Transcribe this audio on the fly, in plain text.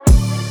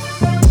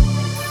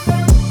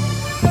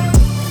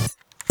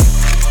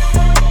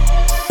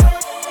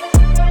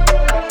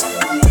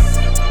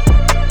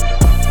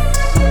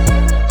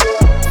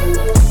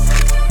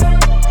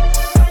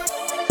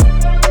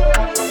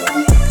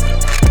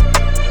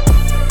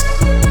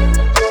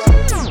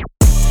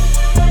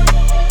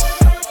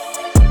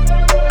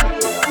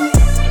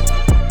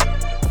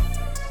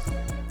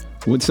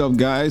what's up,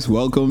 guys?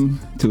 Welcome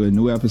to a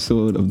new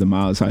episode of the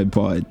Miles High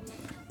Pod.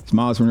 It's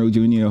Miles Monroe Jr.,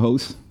 your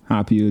host.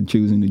 Happy you're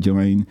choosing to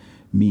join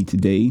me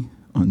today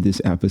on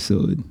this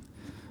episode.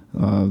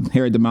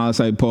 Here at the Miles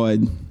High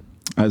Pod,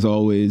 as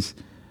always,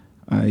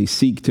 I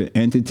seek to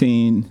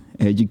entertain,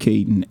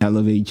 educate, and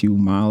elevate you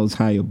miles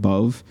high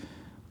above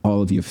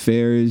all of your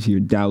fears,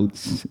 your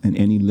doubts, and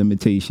any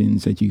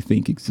limitations that you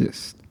think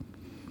exist.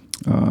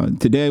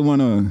 Today, I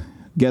want to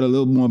get a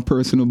little more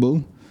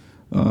personable.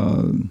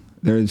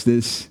 There's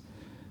this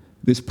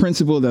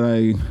principle that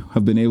I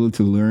have been able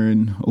to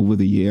learn over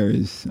the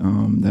years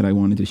that I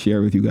wanted to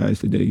share with you guys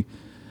today.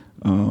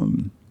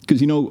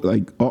 Because,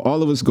 like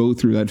all of us go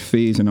through that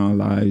phase in our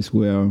lives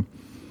where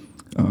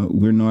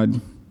we're not,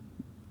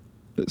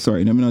 let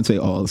me not say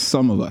all,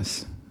 some of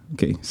us.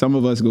 Okay, some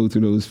of us go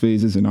through those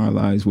phases in our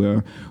lives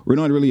where we're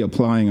not really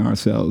applying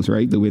ourselves,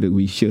 right, the way that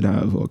we should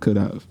have or could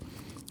have.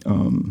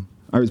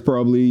 I was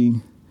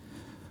probably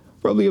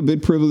a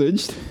bit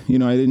privileged.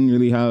 I didn't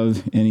really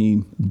have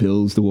any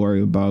bills to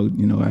worry about.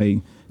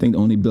 I think the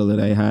only bill that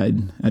I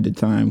had at the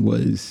time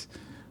was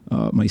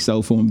my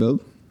cell phone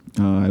bill.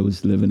 I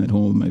was living at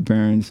home with my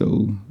parents,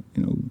 so,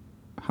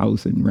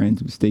 house and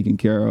rent was taken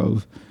care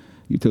of.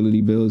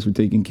 Utility bills were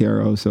taken care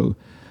of. So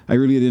I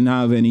really didn't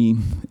have any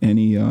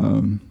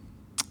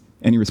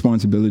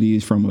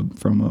responsibilities from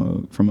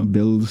a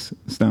bills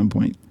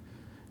standpoint.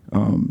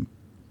 And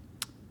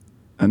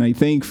I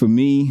think for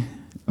me,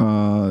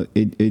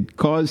 it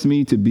caused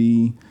me to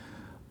be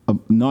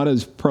not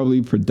as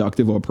probably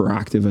productive or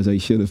proactive as I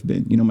should have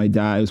been.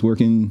 I was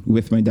working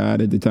with my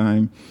dad at the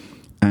time,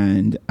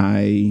 and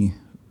I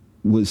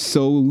was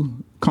so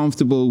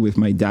comfortable with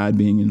my dad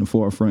being in the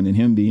forefront and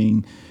him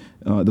being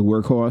the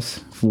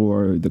workhorse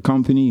for the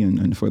company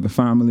and for the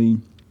family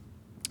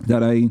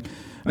that I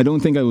don't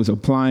think I was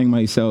applying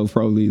myself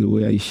probably the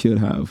way I should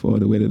have or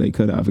the way that I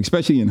could have,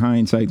 especially in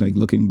hindsight, like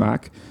looking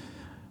back.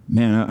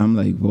 Man, I'm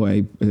like,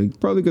 boy, I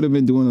probably could have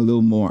been doing a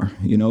little more,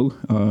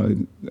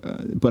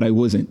 but I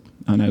wasn't.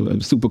 And I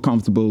was super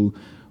comfortable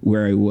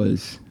where I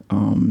was.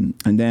 And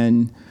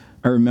then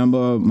I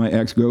remember my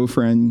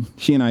ex-girlfriend,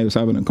 she and I was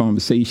having a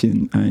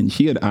conversation, and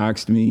she had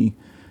asked me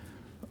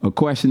a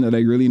question that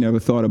I really never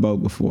thought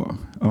about before.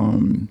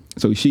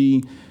 So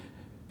she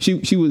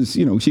was,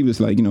 she was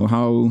like,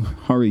 how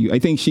are you? I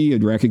think she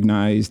had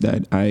recognized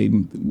that I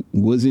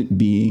wasn't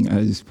being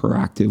as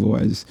proactive or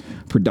as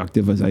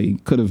productive as I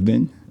could have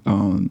been.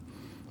 And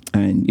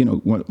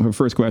her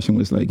first question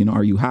was like,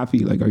 are you happy?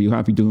 Like, are you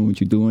happy doing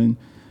what you're doing?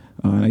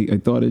 I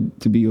thought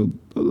it to be a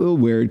little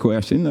weird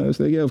question. I was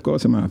like, yeah, of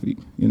course I'm happy.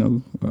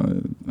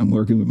 I'm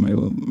working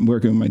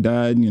with my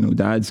dad.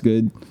 Dad's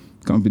good,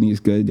 company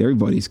is good,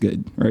 everybody's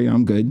good, right?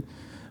 I'm good,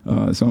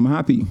 so I'm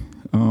happy.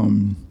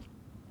 And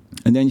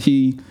then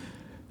she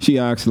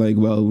asked, like,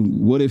 well,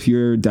 what if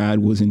your dad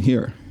wasn't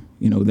here?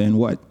 Then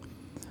what?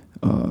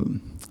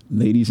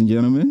 Ladies and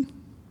gentlemen,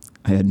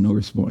 I had no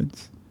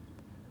response.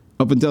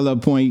 Up until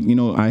that point,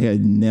 I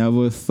had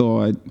never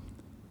thought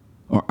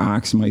or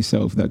asked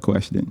myself that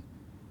question.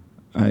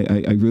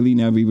 I really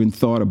never even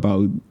thought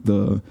about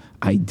the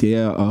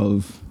idea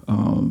of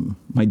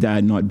my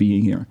dad not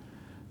being here.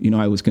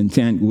 I was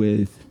content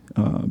with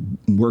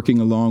working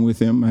along with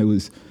him.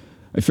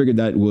 I figured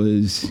that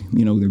was,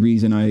 the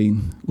reason I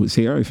was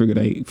here. I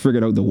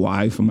figured out the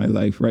why for my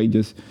life, right?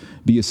 Just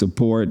be a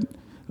support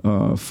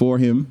for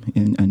him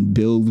and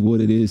build what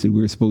it is that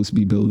we're supposed to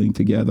be building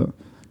together.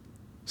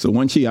 So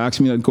once she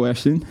asked me that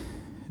question,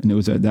 and it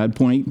was at that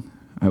point,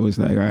 I was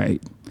like, all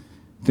right,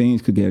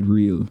 things could get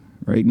real,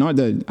 right? Not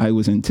that I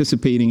was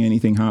anticipating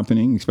anything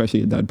happening,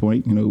 especially at that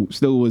point,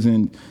 still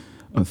wasn't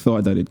a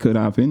thought that it could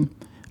happen.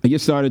 I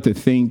just started to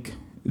think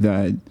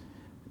that,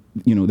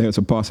 there's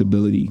a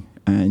possibility,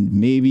 and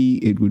maybe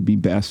it would be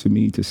best for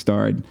me to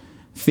start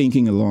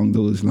thinking along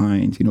those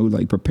lines,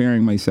 like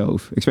preparing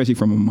myself, especially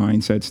from a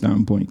mindset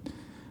standpoint.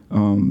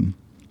 And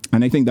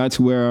I think that's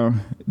where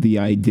the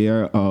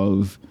idea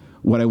of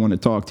what I want to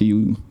talk to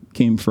you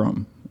came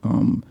from,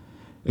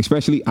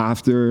 especially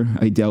after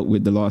I dealt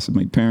with the loss of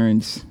my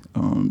parents,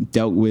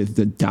 dealt with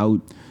the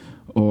doubt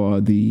or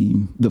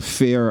the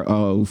fear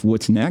of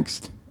what's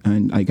next.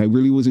 And I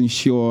really wasn't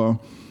sure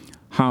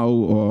how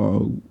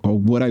or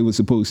what I was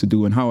supposed to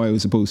do and how I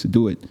was supposed to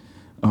do it.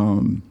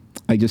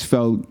 I just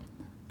felt,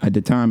 at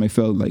the time, I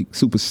felt like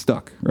super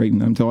stuck, right?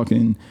 And I'm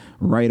talking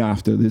right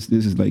after this.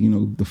 This is like,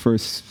 the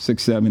first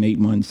 6, 7, 8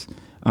 months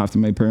after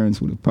my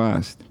parents would have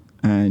passed.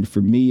 And for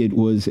me, it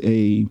was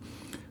a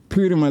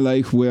period in my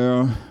life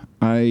where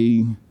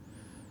I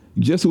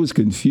just was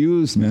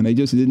confused, man. I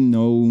just didn't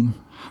know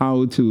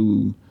how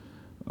to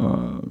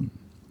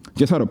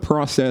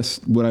process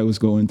what I was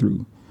going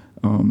through.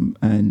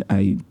 And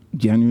I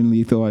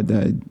genuinely thought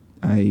that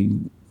I,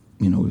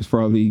 was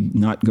probably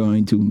not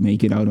going to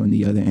make it out on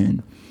the other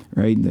end,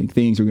 right? Like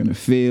things were going to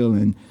fail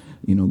and,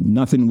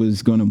 nothing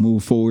was going to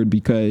move forward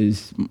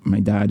because my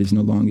dad is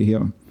no longer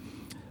here.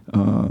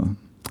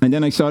 And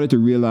then I started to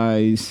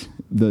realize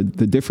the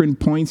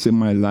different points in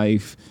my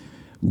life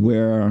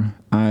where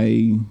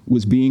I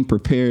was being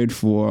prepared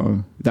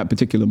for that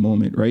particular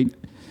moment, right?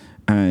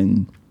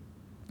 And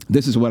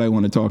this is what I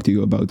want to talk to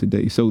you about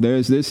today. So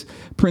there's this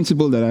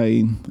principle that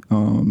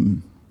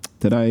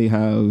I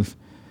have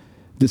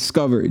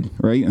discovered,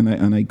 right?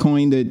 And I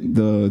coined it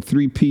the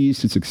 3 P's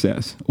to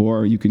success,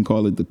 or you can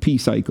call it the P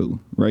cycle,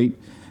 right?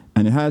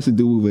 And it has to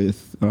do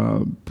with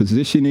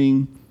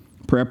positioning,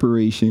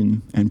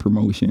 preparation, and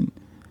promotion.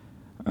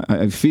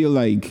 I feel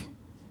like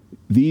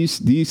these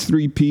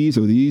 3 P's,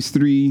 or these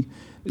 3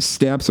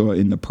 steps, or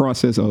in the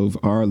process of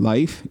our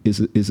life, is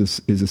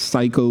a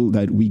cycle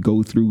that we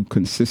go through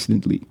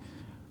consistently.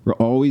 We're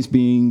always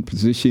being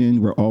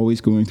positioned, we're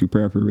always going through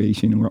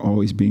preparation, and we're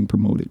always being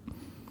promoted.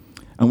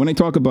 And when I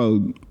talk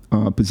about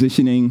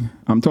positioning,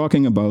 I'm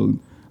talking about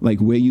like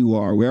where you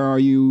are. Where are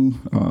you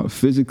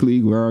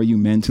physically? Where are you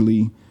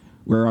mentally?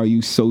 Where are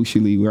you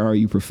socially? Where are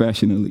you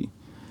professionally?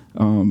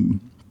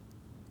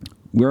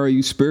 Where are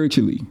you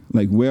spiritually?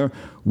 Like where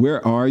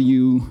are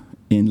you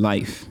in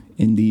life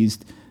in these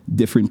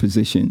different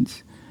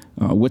positions?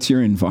 What's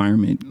your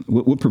environment?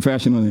 What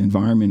professional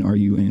environment are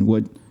you in?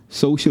 What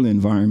social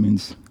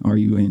environments are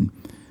you in?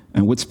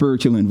 And what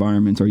spiritual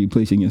environments are you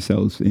placing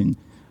yourselves in?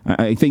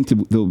 I think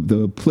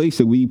the place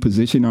that we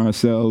position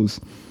ourselves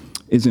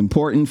is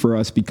important for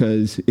us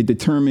because it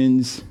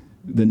determines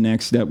the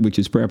next step, which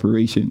is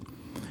preparation,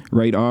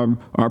 right? Our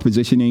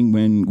positioning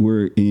when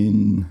we're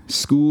in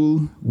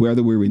school,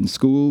 whether we're in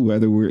school,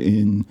 whether we're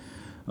in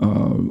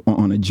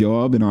on a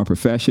job in our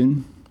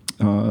profession,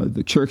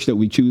 the church that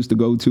we choose to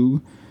go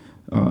to,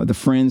 the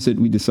friends that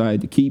we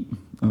decide to keep,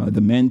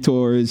 the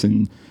mentors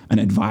and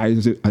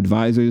advisors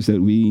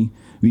that we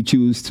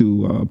choose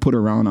to put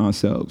around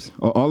ourselves.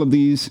 All of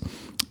these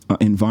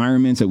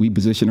environments that we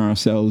position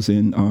ourselves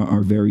in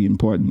are very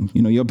important.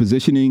 You know, your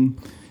positioning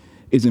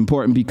is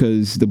important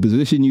because the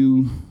position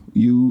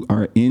you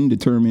are in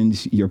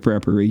determines your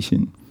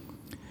preparation.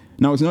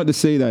 Now, it's not to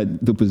say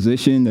that the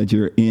position that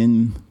you're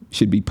in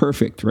should be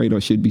perfect, right?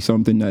 Or should be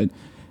something that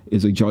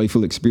is a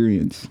joyful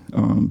experience.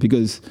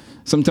 Because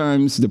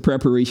sometimes the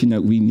preparation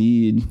that we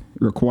need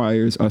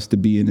requires us to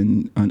be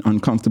in an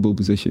uncomfortable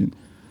position.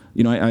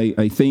 You know,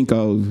 I think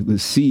of the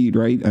seed,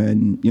 right?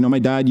 And, you know, my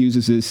dad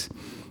uses this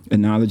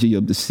analogy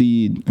of the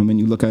seed. And when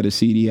you look at a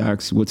seed, he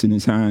asks what's in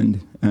his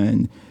hand.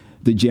 And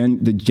the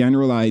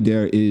general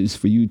idea is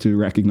for you to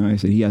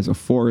recognize that he has a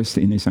forest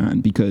in his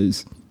hand,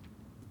 because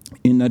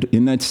in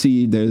that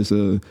seed, there's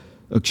a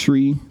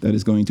tree that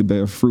is going to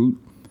bear fruit,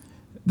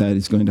 that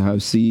is going to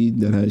have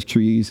seed, that has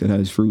trees, that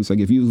has fruits. Like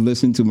if you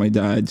listen to my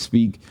dad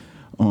speak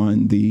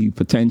on the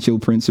potential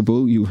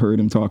principle, you heard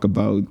him talk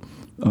about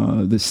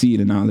the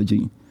seed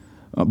analogy.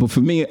 But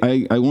for me,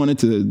 I wanted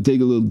to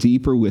dig a little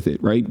deeper with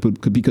it, right?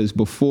 Because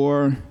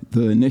before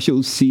the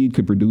initial seed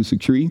could produce a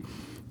tree,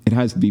 it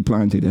has to be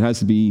planted. It has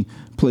to be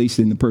placed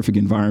in the perfect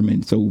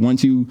environment. So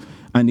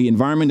and the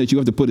environment that you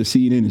have to put a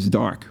seed in is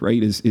dark,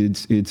 right?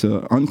 It's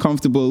an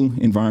uncomfortable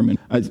environment.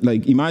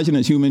 Like imagine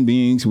as human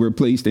beings, we're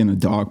placed in a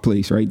dark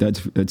place, right?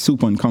 That's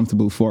super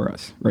uncomfortable for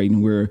us, right?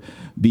 And we're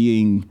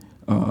being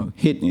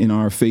hit in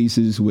our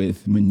faces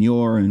with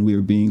manure, and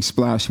we're being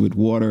splashed with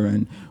water,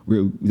 and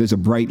there's a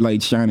bright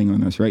light shining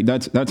on us, right?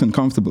 That's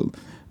uncomfortable.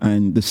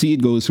 And the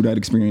seed goes through that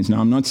experience. Now,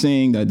 I'm not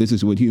saying that this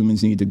is what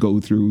humans need to go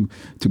through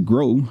to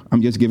grow.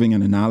 I'm just giving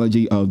an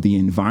analogy of the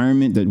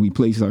environment that we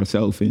place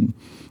ourselves in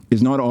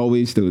is not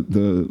always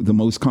the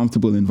most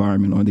comfortable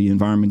environment, or the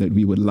environment that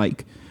we would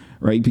like,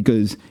 right?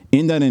 Because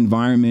in that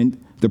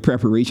environment, the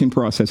preparation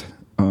process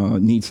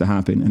needs to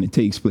happen, and it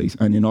takes place.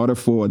 And in order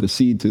for the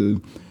seed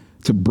to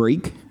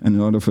break, and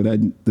in order for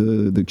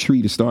the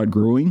tree to start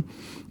growing,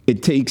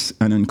 it takes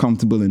an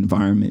uncomfortable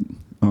environment.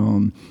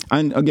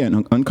 And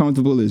again,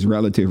 uncomfortable is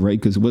relative, right?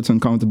 Because what's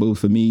uncomfortable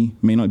for me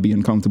may not be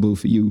uncomfortable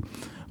for you.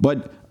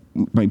 But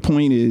my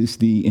point is,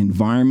 the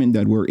environment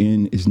that we're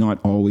in is not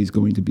always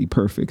going to be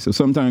perfect. So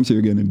sometimes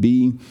you're going to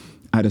be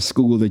at a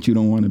school that you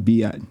don't want to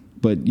be at,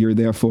 but you're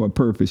there for a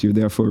purpose. You're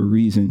there for a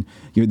reason.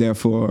 You're there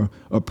for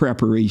a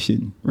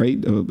preparation,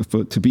 right?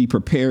 To be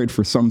prepared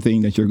for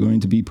something that you're going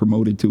to be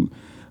promoted to.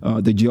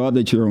 The job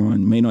that you're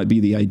on may not be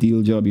the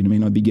ideal job. You may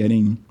not be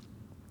getting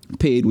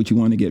paid what you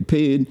want to get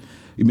paid.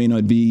 You may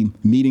not be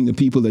meeting the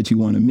people that you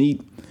want to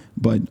meet.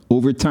 But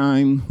over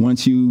time,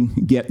 once you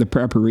get the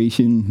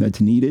preparation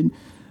that's needed,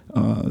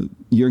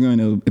 you're going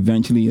to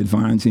eventually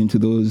advance into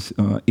those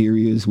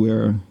areas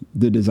where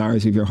the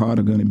desires of your heart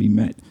are going to be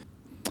met.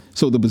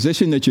 So the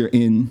position that you're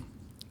in,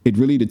 it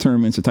really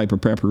determines the type of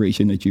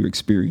preparation that you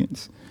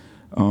experience.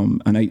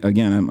 And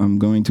I'm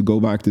going to go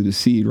back to the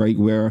seed, right?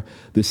 Where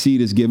the seed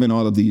is given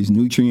all of these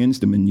nutrients,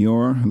 the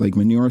manure, like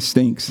manure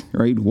stinks,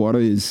 right? Water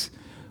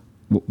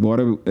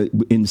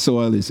in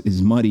soil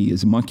is muddy,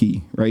 is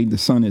mucky, right? The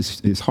sun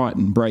is hot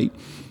and bright.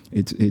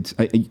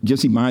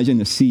 Just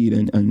imagine a seed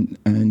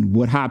and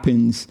what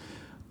happens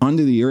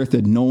under the earth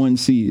that no one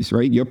sees,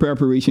 right? Your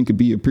preparation could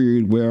be a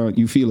period where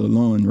you feel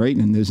alone, right?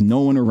 And there's no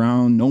one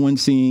around, no one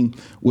seeing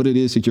what it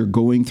is that you're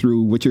going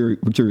through, what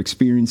you're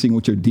experiencing,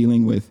 what you're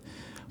dealing with.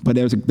 But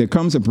there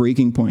comes a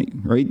breaking point,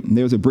 right? And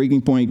there's a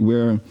breaking point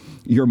where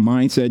your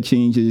mindset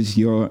changes,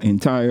 your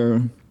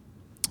entire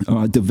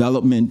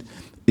development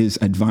is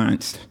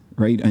advanced,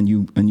 right? And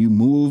you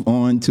move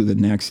on to the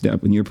next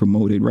step, and you're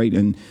promoted, right?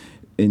 And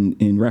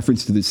in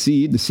reference to the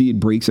seed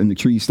breaks and the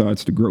tree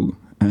starts to grow.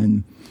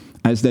 And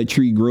as that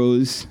tree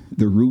grows,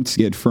 the roots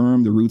get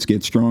firm, the roots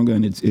get stronger,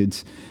 and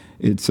it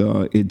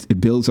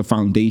builds a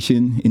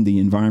foundation in the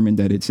environment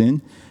that it's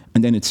in,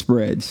 and then it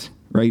spreads,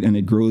 right? And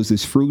it grows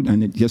this fruit,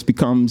 and it just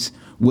becomes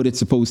what it's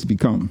supposed to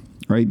become,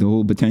 right? The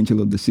whole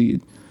potential of the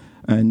seed.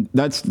 And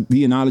that's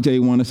the analogy I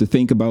want us to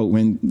think about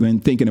when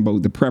thinking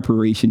about the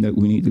preparation that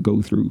we need to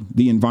go through.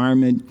 The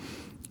environment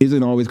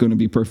isn't always going to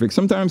be perfect.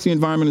 Sometimes the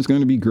environment is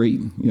going to be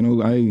great. You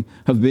know, I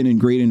have been in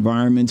great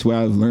environments where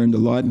I've learned a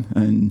lot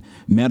and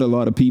met a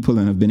lot of people,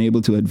 and have been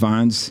able to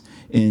advance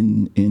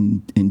on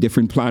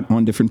different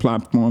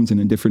platforms and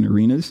in different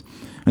arenas.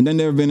 And then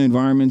there have been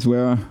environments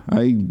where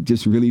I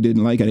just really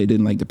didn't like it. I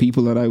didn't like the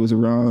people that I was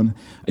around.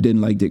 I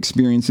didn't like the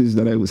experiences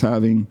that I was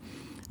having.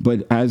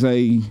 But as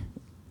I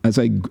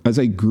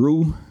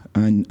grew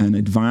and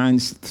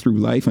advanced through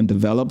life and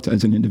developed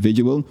as an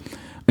individual,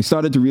 I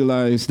started to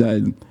realize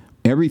that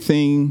every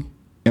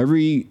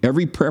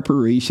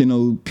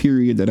preparational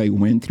period that I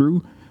went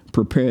through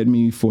prepared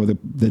me for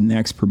the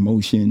next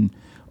promotion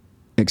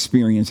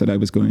experience that I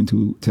was going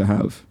to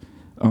have.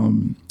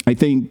 I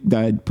think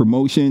that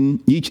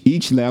promotion,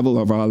 each level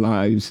of our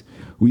lives,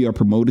 we are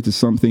promoted to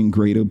something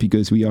greater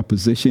because we are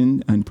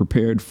positioned and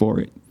prepared for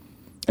it.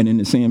 And in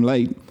the same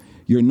light,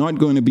 you're not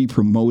going to be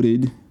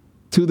promoted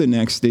to the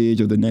next stage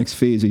or the next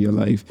phase of your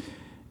life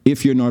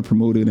if you're not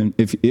promoted and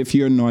if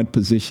you're not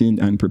positioned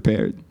and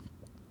prepared.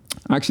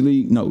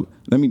 Actually, no,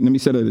 let me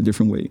set it a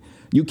different way.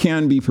 You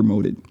can be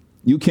promoted.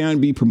 You can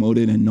be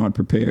promoted and not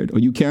prepared, or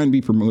you can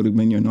be promoted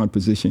when you're not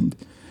positioned.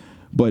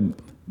 But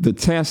the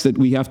test that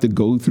we have to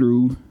go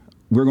through,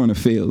 we're going to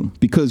fail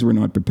because we're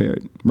not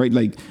prepared, right?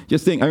 Like,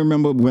 just think, I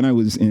remember when I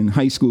was in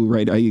high school,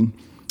 right? I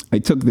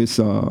took this,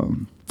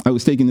 I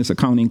was taking this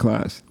accounting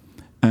class,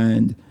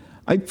 and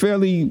I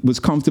fairly was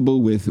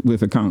comfortable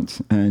with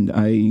accounts, and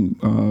I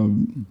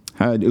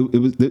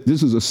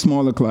this was a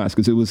smaller class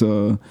because it was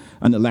an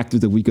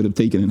elective that we could have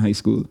taken in high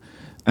school,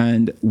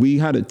 and we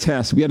had a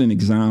test. We had an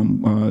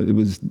exam. It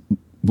was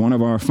one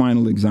of our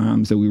final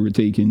exams that we were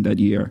taking that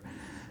year,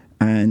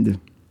 and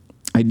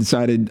I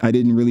decided I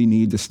didn't really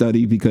need to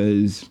study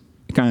because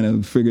I kind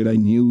of figured I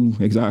knew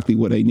exactly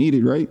what I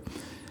needed, right?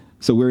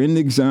 So we're in the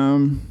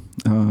exam.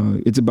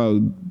 It's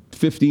about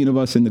 15 of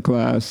us in the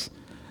class.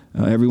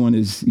 Everyone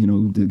is,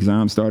 the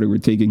exam started, we're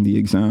taking the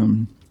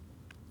exam,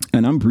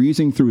 and I'm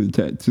breezing through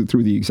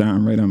through the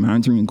exam, right? I'm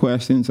answering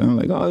questions, and I'm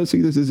like, oh, see,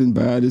 this isn't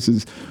bad. This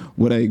is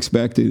what I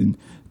expected, and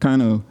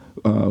kind of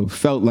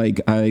felt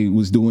like I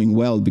was doing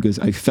well because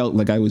I felt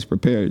like I was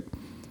prepared.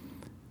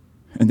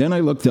 And then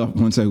I looked up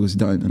once I was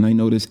done, and I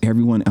noticed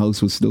everyone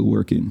else was still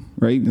working,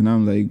 right? And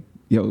I'm like,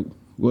 yo,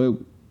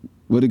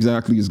 what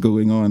exactly is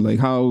going on? Like,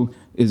 how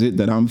is it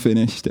that I'm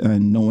finished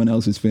and no one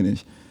else is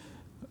finished?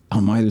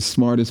 Am I the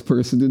smartest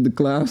person in the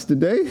class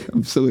today?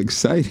 I'm so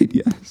excited.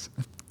 Yes,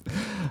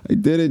 I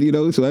did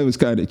it. So I was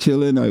kind of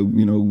chilling. I,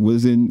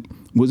 wasn't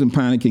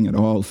panicking at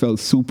all. Felt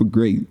super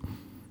great.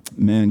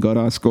 Man, got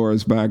our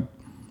scores back,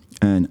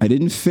 and I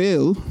didn't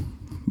fail,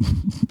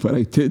 but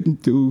I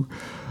didn't do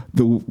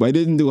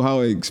how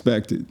I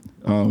expected.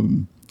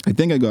 I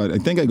think I got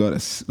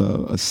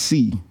a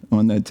C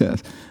on that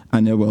test,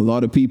 and there were a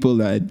lot of people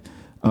that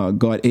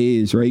got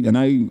A's, right? And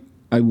I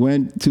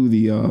went to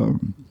the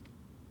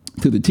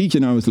teacher,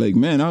 and I was like,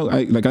 man,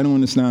 I don't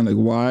understand, like,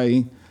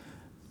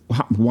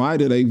 why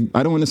did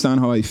I don't understand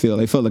how I feel.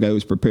 I felt like I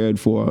was prepared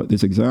for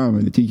this exam.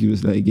 And the teacher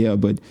was like, yeah,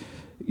 but,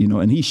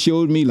 and he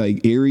showed me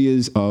like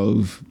areas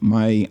of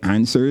my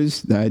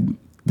answers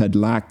that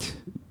lacked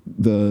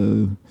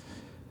the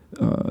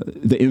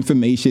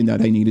information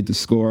that I needed to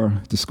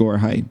score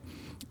high.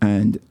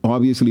 And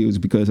obviously it was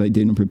because I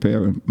didn't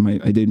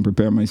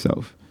prepare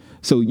myself.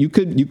 So you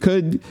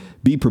could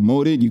be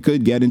promoted, you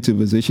could get into a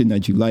position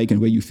that you like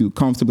and where you feel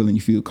comfortable and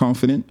you feel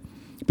confident,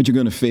 but you're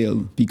going to fail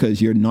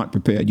because you're not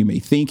prepared. You may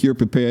think you're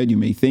prepared. You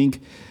may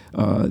think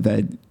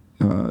that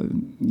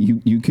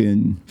you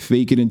can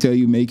fake it until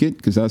you make it,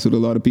 because that's what a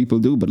lot of people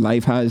do. But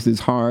life has this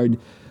hard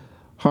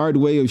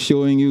way of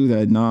showing you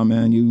that, nah,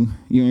 man, you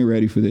ain't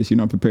ready for this. You're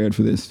not prepared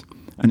for this.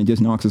 And it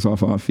just knocks us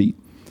off our feet.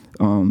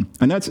 And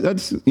that's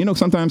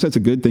sometimes that's a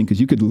good thing, because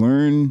you could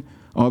learn,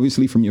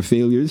 obviously, from your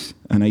failures.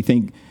 And I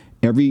think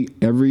every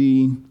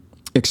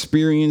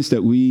experience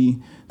that we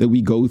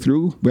go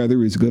through,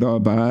 whether it's good or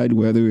bad,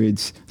 whether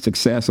it's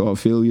success or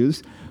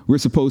failures, we're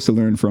supposed to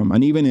learn from.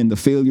 And even in the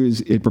failures,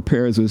 it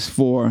prepares us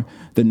for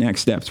the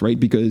next steps, right?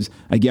 Because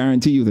I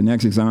guarantee you the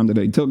next exam that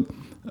I took,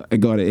 I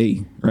got an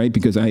A, right?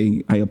 Because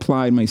I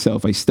applied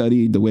myself. I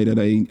studied the way that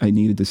I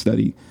needed to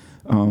study.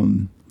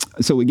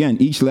 So again,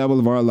 each level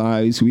of our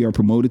lives, we are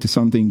promoted to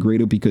something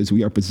greater because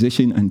we are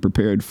positioned and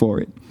prepared for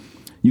it.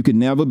 You can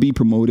never be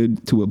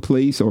promoted to a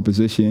place or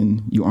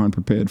position you aren't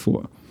prepared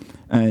for.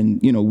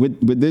 And,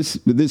 with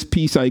this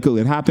P cycle,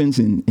 it happens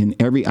in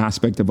every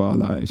aspect of our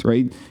lives,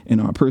 right? In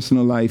our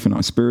personal life, in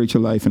our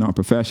spiritual life, in our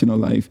professional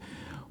life.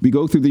 We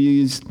go through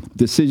these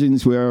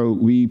decisions where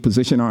we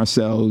position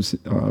ourselves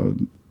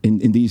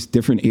in these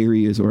different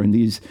areas or in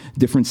these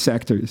different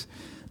sectors.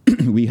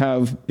 We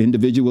have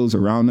individuals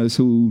around us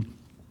who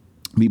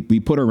we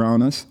put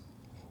around us,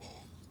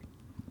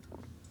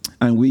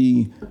 and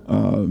we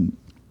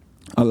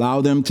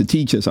allow them to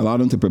teach us, allow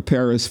them to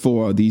prepare us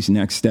for these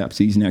next steps,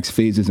 these next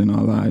phases in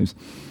our lives.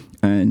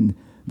 And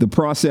the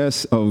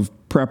process of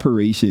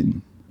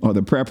preparation, or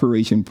the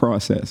preparation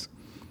process,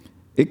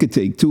 it could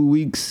take 2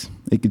 weeks,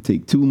 it could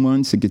take 2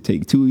 months, it could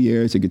take 2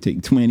 years, it could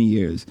take 20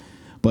 years.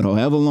 But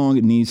however long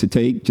it needs to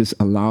take, just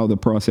allow the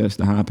process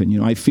to happen. You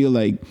know, I feel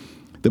like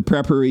the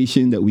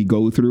preparation that we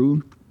go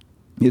through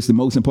is the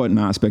most important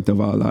aspect of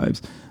our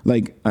lives.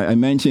 Like I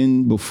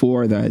mentioned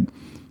before, that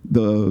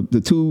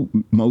the two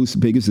most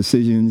biggest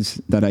decisions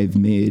that I've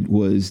made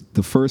was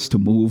the first to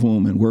move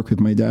home and work with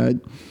my dad.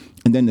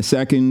 And then the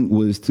second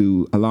was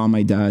to allow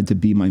my dad to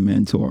be my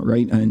mentor,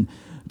 right? And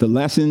the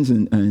lessons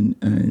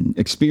and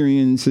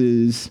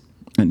experiences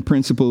and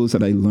principles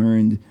that I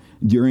learned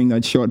during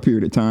that short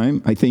period of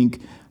time, I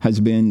think has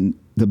been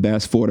the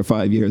best 4 to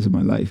 5 years of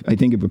my life. I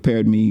think it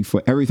prepared me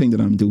for everything that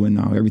I'm doing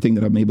now, everything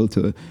that I'm able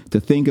to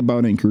think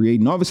about and create.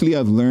 And obviously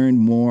I've learned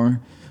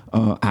more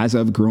as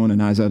I've grown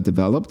and as I've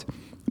developed.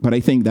 But I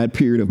think that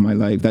period of my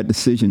life, that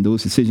decision,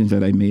 those decisions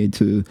that I made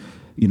to,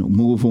 you know,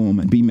 move home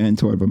and be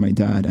mentored by my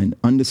dad and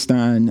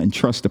understand and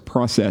trust the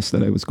process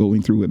that I was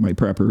going through with my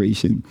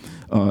preparation,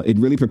 it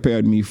really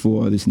prepared me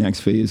for this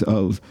next phase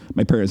of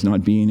my parents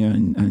not being here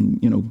and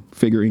you know,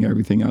 figuring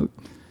everything out.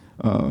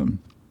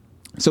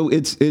 So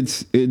it's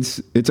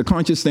a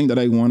conscious thing that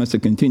I want us to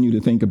continue to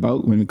think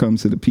about when it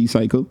comes to the P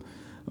cycle,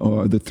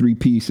 or the 3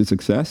 P's to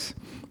success.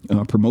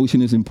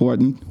 Promotion is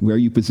important. Where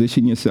you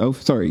position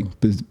yourself.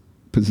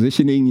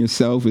 Positioning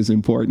yourself is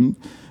important.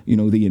 You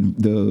know,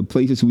 the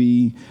places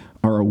we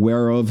are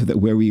aware of that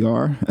where we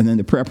are, and then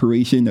the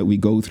preparation that we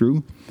go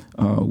through,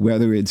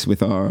 whether it's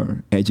with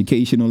our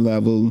educational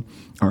level,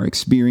 our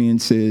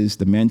experiences,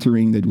 the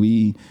mentoring that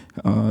we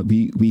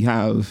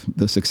have,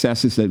 the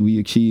successes that we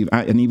achieve,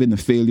 and even the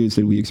failures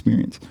that we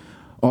experience.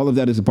 All of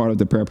that is a part of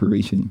the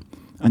preparation,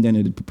 and then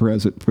it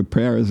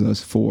prepares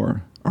us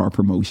for our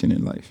promotion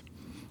in life.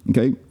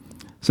 Okay.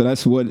 So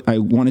that's what I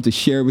wanted to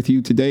share with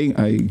you today.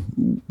 I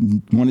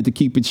wanted to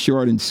keep it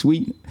short and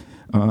sweet,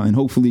 and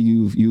hopefully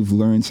you've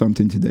learned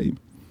something today.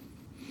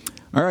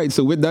 All right,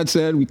 so with that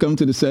said, we come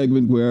to the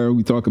segment where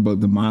we talk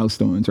about the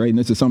milestones, right? And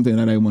this is something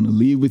that I want to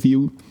leave with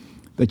you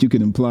that you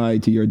can apply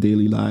to your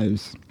daily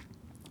lives.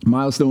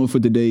 Milestone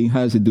for today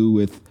has to do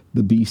with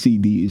the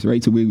BCDs,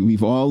 right? So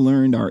we've all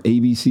learned our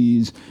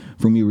ABCs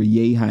from we were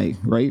yay high,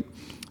 right?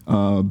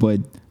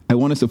 But I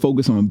want us to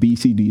focus on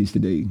BCDs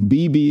today.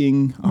 B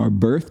being our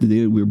birth, the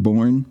day that we were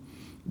born.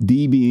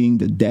 D being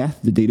the death,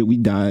 the day that we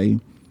die.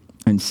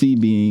 And C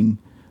being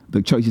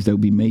the choices that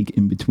we make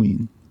in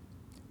between.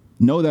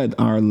 Know that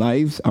our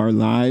lives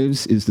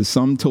is the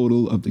sum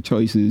total of the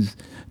choices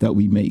that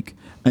we make.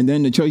 And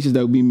then the choices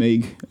that we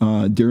make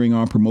during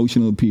our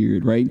promotional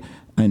period, right?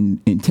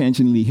 And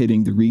intentionally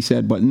hitting the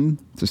reset button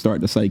to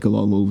start the cycle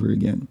all over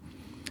again.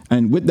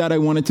 And with that, I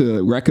wanted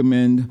to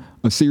recommend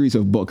a series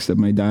of books that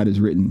my dad has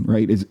written,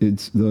 right?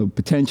 It's the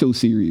Potential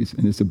series,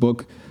 and it's a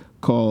book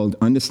called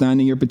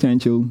Understanding Your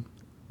Potential,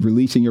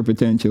 Releasing Your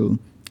Potential,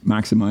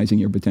 Maximizing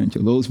Your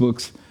Potential. Those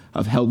books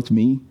have helped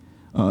me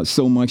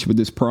so much with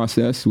this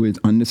process, with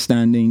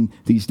understanding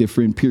these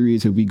different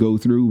periods that we go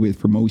through with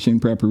promotion,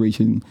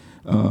 preparation,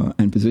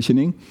 and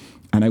positioning.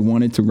 And I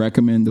wanted to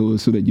recommend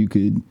those so that you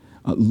could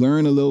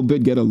learn a little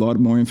bit, get a lot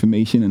more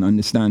information and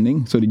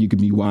understanding so that you can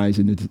be wise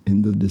in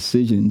the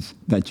decisions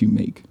that you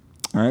make.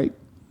 All right.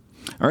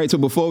 All right. So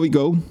before we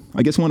go,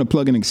 I just want to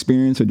plug an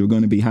experience that we're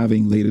going to be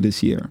having later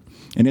this year.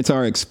 And it's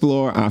our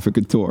Explore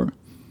Africa tour.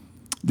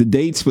 The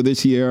dates for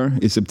this year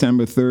is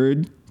September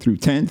 3rd through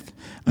 10th.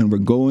 And we're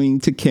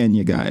going to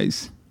Kenya,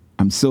 guys.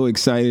 I'm so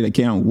excited. I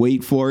can't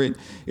wait for it.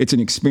 It's an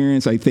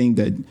experience I think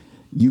that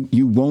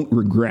you won't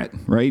regret,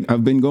 right?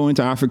 I've been going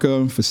to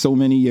Africa for so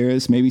many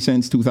years, maybe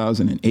since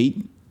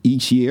 2008,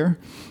 each year.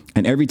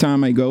 And every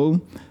time I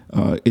go,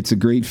 it's a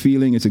great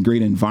feeling. It's a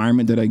great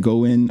environment that I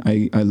go in.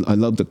 I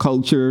love the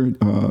culture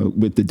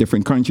with the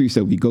different countries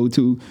that we go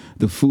to,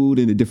 the food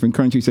in the different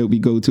countries that we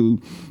go to.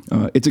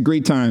 It's a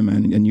great time,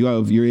 and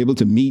you're able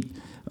to meet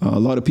a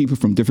lot of people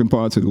from different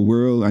parts of the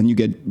world, and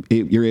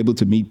you're able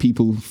to meet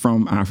people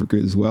from Africa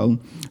as well.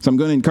 So I'm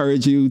going to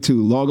encourage you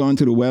to log on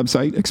to the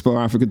website,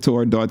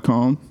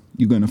 exploreafricatour.com.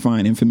 You're going to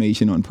find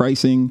information on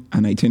pricing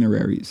and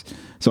itineraries.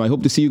 So I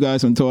hope to see you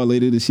guys on tour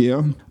later this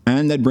year.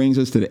 And that brings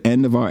us to the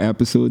end of our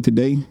episode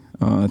today.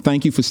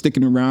 Thank you for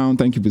sticking around.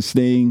 Thank you for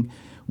staying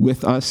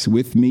with us,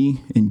 with me,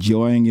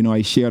 enjoying.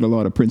 I shared a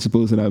lot of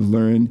principles that I've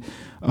learned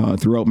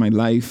throughout my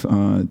life.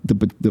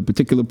 The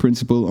particular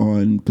principle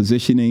on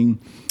positioning,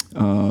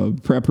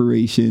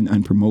 preparation,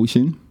 and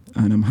promotion.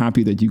 And I'm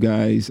hoping that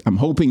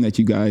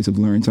you guys have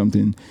learned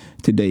something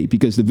today,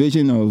 because the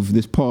vision of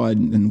this pod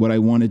and what I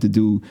wanted to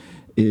do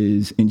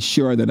is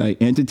ensure that I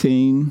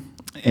entertain,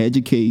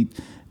 educate,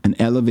 and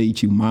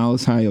elevate you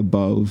miles high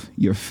above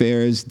your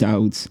fears,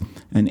 doubts,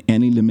 and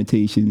any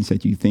limitations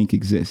that you think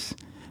exist.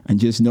 And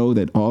just know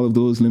that all of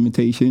those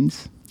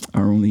limitations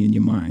are only in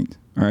your mind.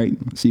 All right.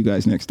 See you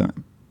guys next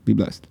time. Be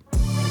blessed.